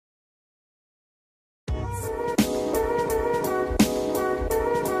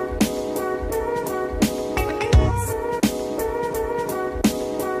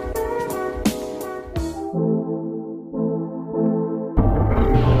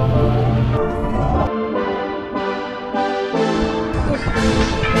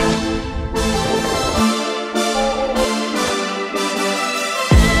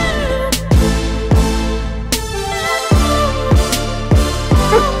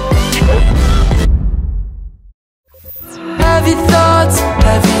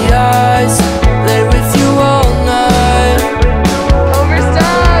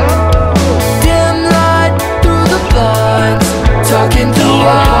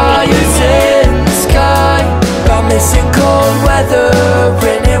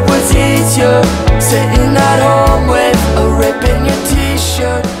Sitting at home with a rip in your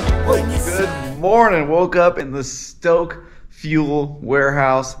t-shirt. Good morning. Woke up in the Stoke Fuel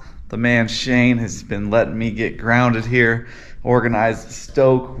warehouse. The man Shane has been letting me get grounded here, organize the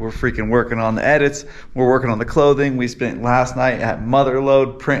Stoke. We're freaking working on the edits. We're working on the clothing. We spent last night at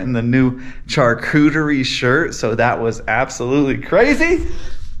Motherload printing the new charcuterie shirt, so that was absolutely crazy.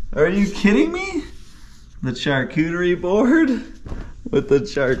 Are you kidding me? The charcuterie board with the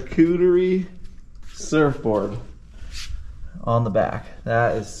charcuterie surfboard on the back.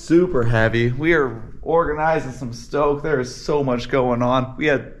 That is super heavy. We are organizing some Stoke. There is so much going on. We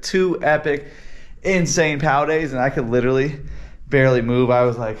had 2 epic, insane POW days, and I could literally barely move. I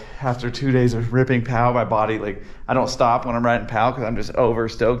was like, after 2 days of ripping POW, my body, like, I don't stop when I'm riding POW because I'm just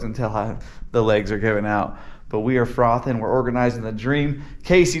overstoked until the legs are giving out. But we are frothing. We're organizing the Dream.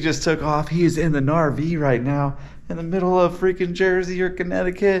 Casey just took off. He is in the RV right now in the middle of freaking Jersey or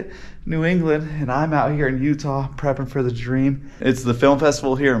Connecticut, New England, and I'm out here in Utah prepping for the Dream. It's the film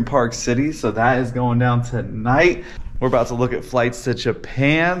festival here in Park City, so that is going down tonight. We're about to look at flights to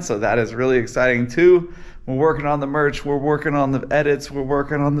Japan, so that is really exciting too. We're working on the merch, we're working on the edits, we're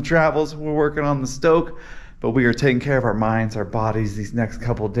working on the travels, we're working on the Stoke, but we are taking care of our minds, our bodies these next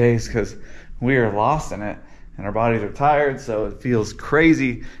couple of days because we are lost in it. And our bodies are tired, so it feels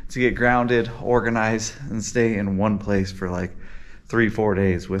crazy to get grounded, organized, and stay in one place for like 3-4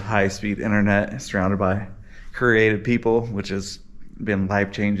 days with high-speed internet, surrounded by creative people, which has been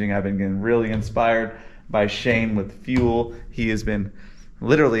life-changing. I've been getting really inspired by Shane with Fuel. He has been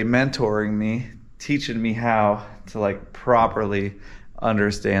literally mentoring me, teaching me how to like properly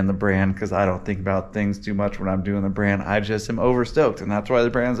understand the brand, because I don't think about things too much when I'm doing the brand. I just am overstoked, and that's why the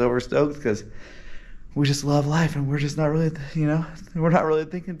brand's overstoked, because we just love life and we're just not really, we're not really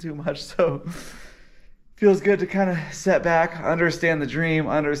thinking too much. So feels good to kind of set back, understand the Dream,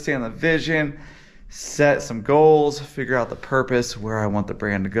 understand the vision, set some goals, figure out the purpose, where I want the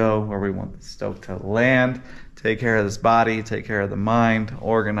brand to go, where we want the Stoke to land, take care of this body, take care of the mind,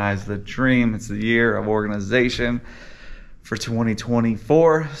 organize the Dream. It's the year of organization for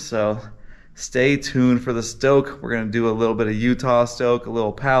 2024. So stay tuned for the Stoke. We're going to do a little bit of Utah Stoke, a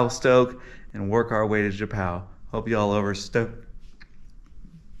little POW Stoke, and work our way to Japan. Hope y'all overstoked.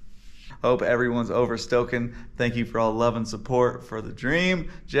 Hope everyone's overstoking. Thank you for all the love and support for the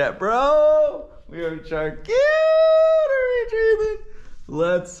Dream. Jet Bro, we are charcuterie dreaming.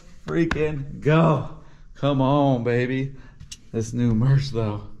 Let's freaking go. Come on, baby. This new merch,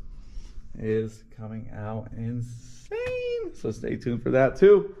 though, is coming out insane. So stay tuned for that,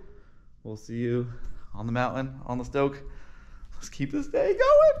 too. We'll see you on the mountain, on the Stoke. Let's keep this day going.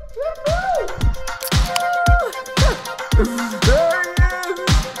 There he is.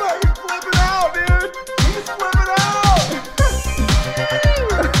 He's fucking flipping out, dude. He's flipping out.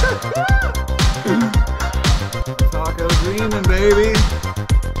 Taco dreaming, baby.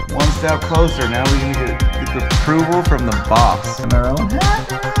 One step closer. Now we can get the approval from the boss in our own hat.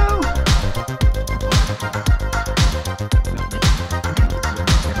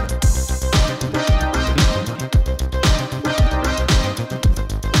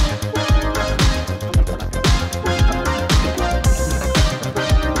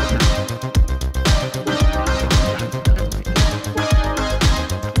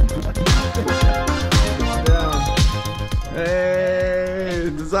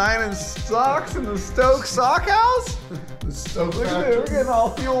 Designing socks in the Stoke sock house? The Stoke Look at it, we're getting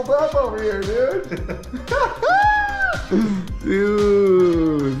all fueled up over here, dude.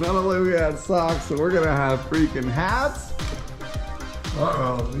 Dude, not only we had socks, so we're gonna have freaking hats.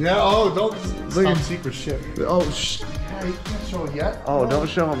 Uh-oh. Yeah, oh, don't stop secret shit. Oh, Yeah, you can't show it yet. Oh, don't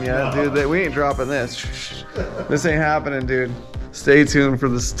show them yet, dude. We ain't dropping this. This ain't happening, dude. Stay tuned for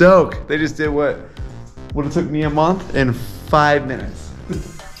the Stoke. They just did what it took me a month in 5 minutes.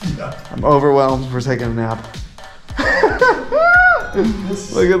 Yeah. I'm overwhelmed. We're taking a nap. Look at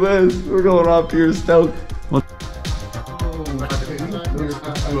this. We're going off to your Stoke.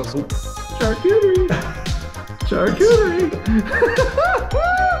 Charcuterie. Charcuterie.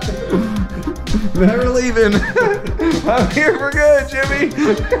 Never leaving. I'm here for good, Jimmy.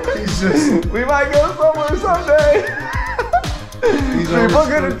 We might go somewhere someday. Are you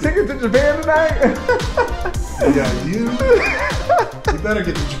booking a ticket to Japan tonight? Yeah, you better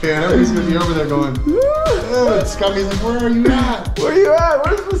get to Japan. Everybody's gonna be over there going, oh, Scummy's like, where are you at? Where you at?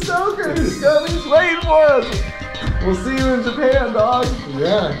 Where's the Stokers? Scummy's waiting for us. We'll see you in Japan, dog.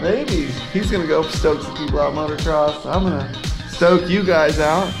 Yeah. Maybe. He's gonna go stoke some people out motocross. I'm gonna stoke you guys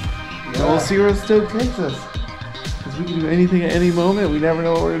out. Yeah. And we'll see where the Stoke takes us. Because we can do anything at any moment. We never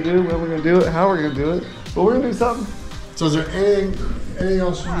know what we're gonna do, when we're gonna do it, how we're gonna do it. But we're gonna do something. So is there anything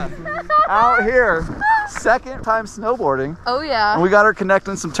else you need? Out here, second time snowboarding. Oh yeah. And we got her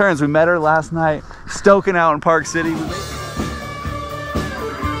connecting some turns. We met her last night, stoking out in Park City.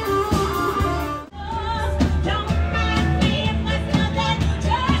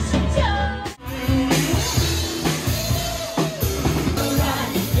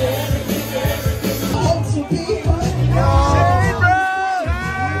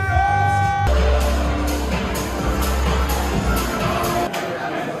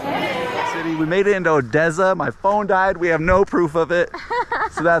 We made it into Odessa. My phone died. We have no proof of it.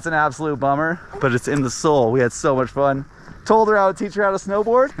 So that's an absolute bummer, but it's in the soul. We had so much fun. Told her I would teach her how to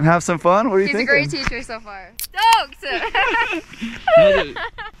snowboard and have some fun. What do you think? She's a great teacher so far. Stoked!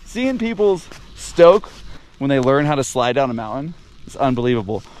 Seeing people's stoke when they learn how to slide down a mountain is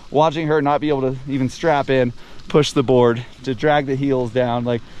unbelievable. Watching her not be able to even strap in, push the board, to drag the heels down.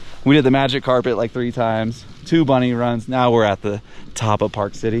 Like, we did the magic carpet like 3 times, 2 bunny runs. Now we're at the top of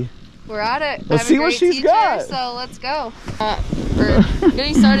Park City. We're at it. Let's see what she's got. So let's go.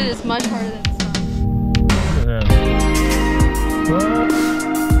 Getting started is much harder than it's not.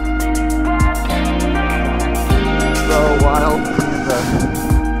 So wild.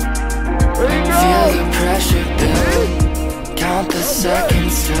 There you go. Feel the pressure build. Count the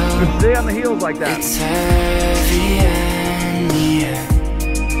seconds till Stay on the heels like that. it's heavy and near.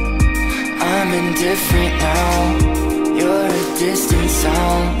 I'm indifferent now. You're a distant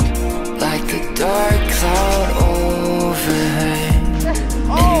sound. Like the dark cloud overhead. And I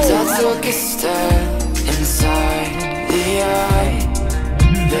took a step inside the eye.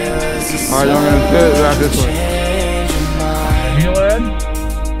 There was a Alright, then we're gonna pivot back this way. change in mind. Heel in.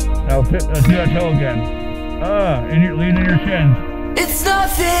 Now do that toe again. Lean in your shins. It's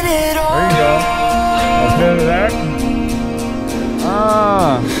nothing at all. There you go. Now pivot back.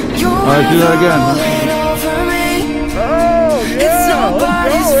 Alright, do that again. Over me. Oh, yeah. It's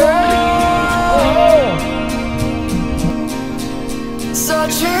nobody's fault.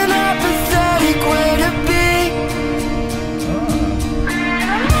 Such an apathetic way to be.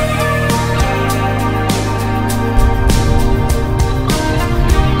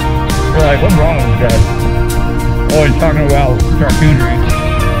 You're like, what's wrong with this guy? Oh, he's talking about charcuterie.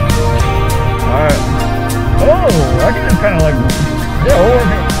 Alright. Oh, I can just kind of like, yeah, we're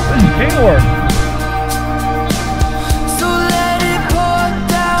working. This is teamwork. So let it pour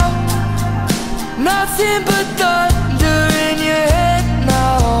down. Nothing but thunder in your head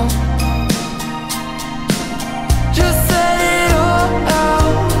now. Just let it all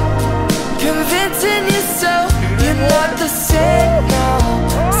out. Convincing yourself you're not the same now.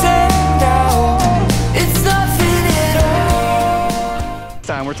 Same now. It's nothing at all.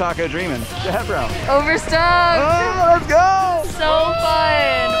 Time we're talking dreaming. Yeah, bro. Overstoked! Oh, let's go! So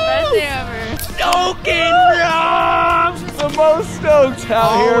fun! Best day ever. Stoking, bro! The most stoked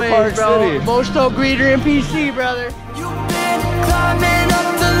out here in Park City. Most stoked greeter in PC, brother. You've been climbing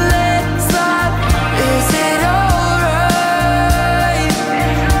up the landslide. Is it alright?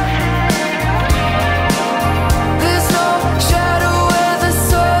 There's no shadow where the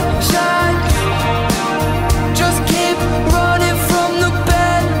sun shines. Just keep running from the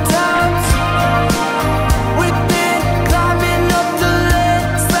bad times. We've been climbing up the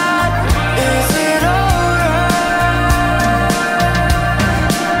landslide. Is it alright?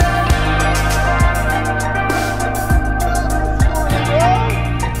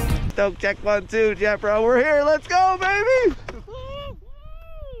 Stoke check 1, 2, yeah, bro. We're here. Let's go, baby!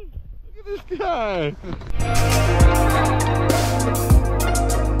 Look at this guy.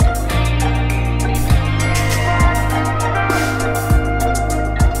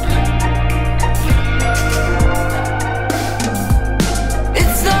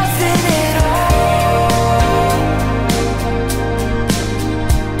 It's nothing at all.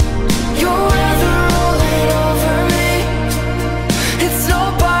 Your weather rolling over me. It's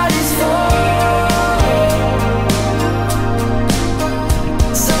nobody's fault.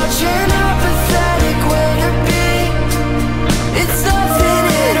 Such an apathetic way to be. It's not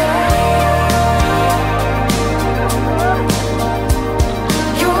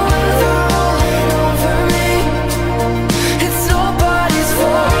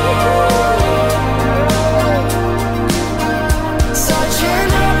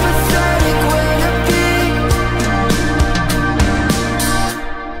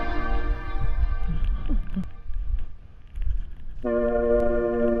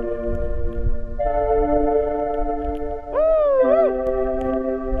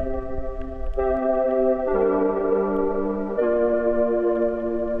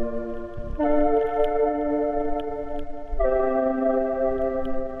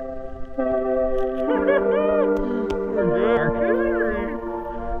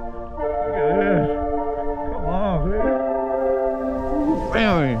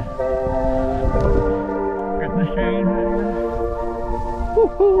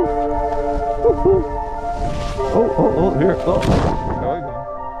Oh, here. Oh, there we go.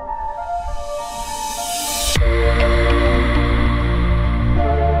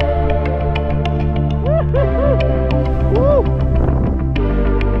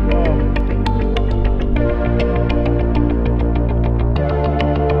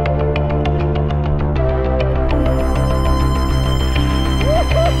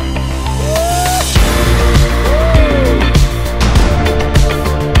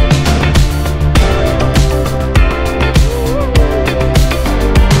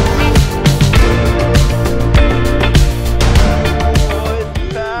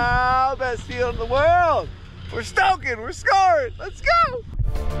 In the world. We're stoking, we're scoring. Let's go.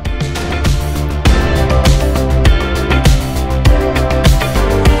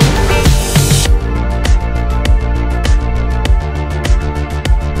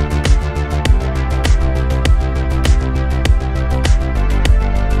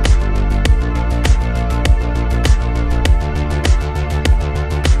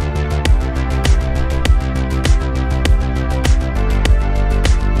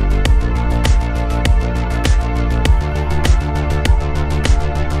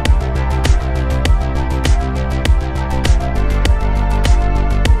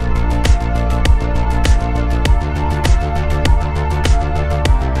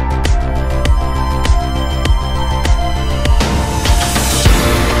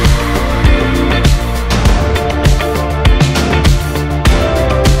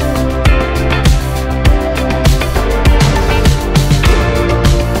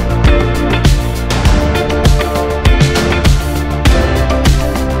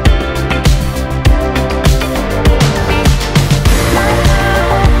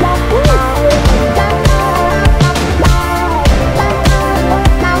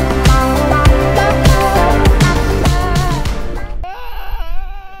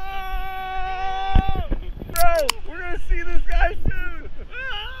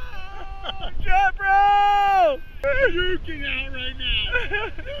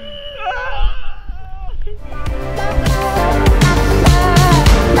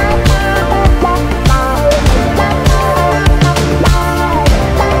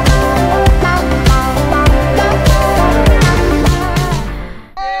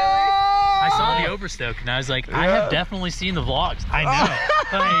 Overstoked, and I was like, I have definitely seen the vlogs. I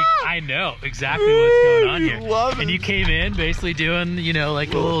know, like, I know exactly what's going on here. And you came in basically doing, you know,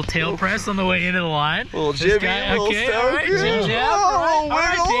 like a little tail press on the way into the line. Little jibby, okay, all right, jib jab, all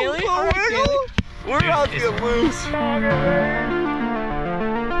right, Daly, all right, Daly. We're about to get loose.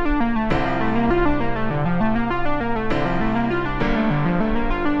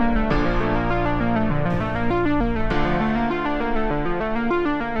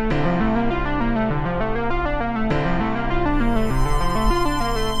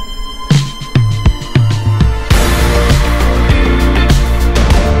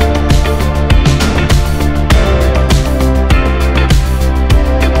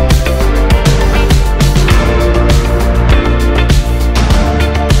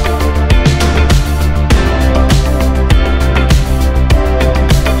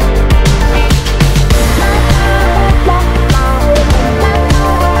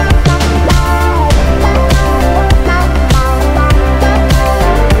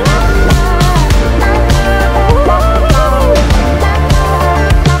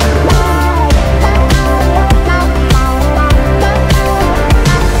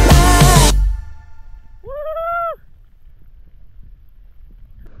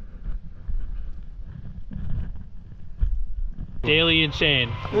 Daly and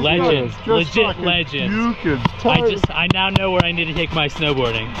Shane, legends, legit legends. I now know where I need to take my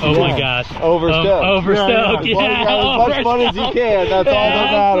snowboarding. Oh my gosh. Overstoked. Overstoked, As much fun as you can, that's all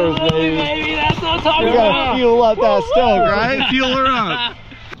that matters, baby. Baby, that's what I'm talking You gotta fuel up that stoke, right? Fuel her up.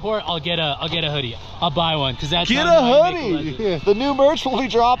 Or I'll get a hoodie. I'll buy one because that's get a hoodie. The new merch will be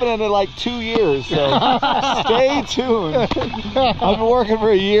dropping in like 2 years, so stay tuned. I've been working for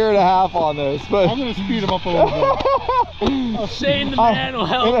 1.5 years on this, but I'm gonna speed them up a little bit. Shane the man will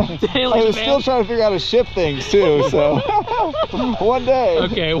help. Daly I'm still trying to figure out how to ship things too, so one day.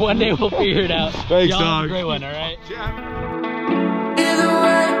 Okay, one day we'll figure it out. Thanks, y'all dog. have a great one, all right? Either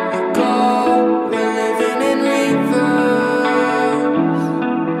way you go.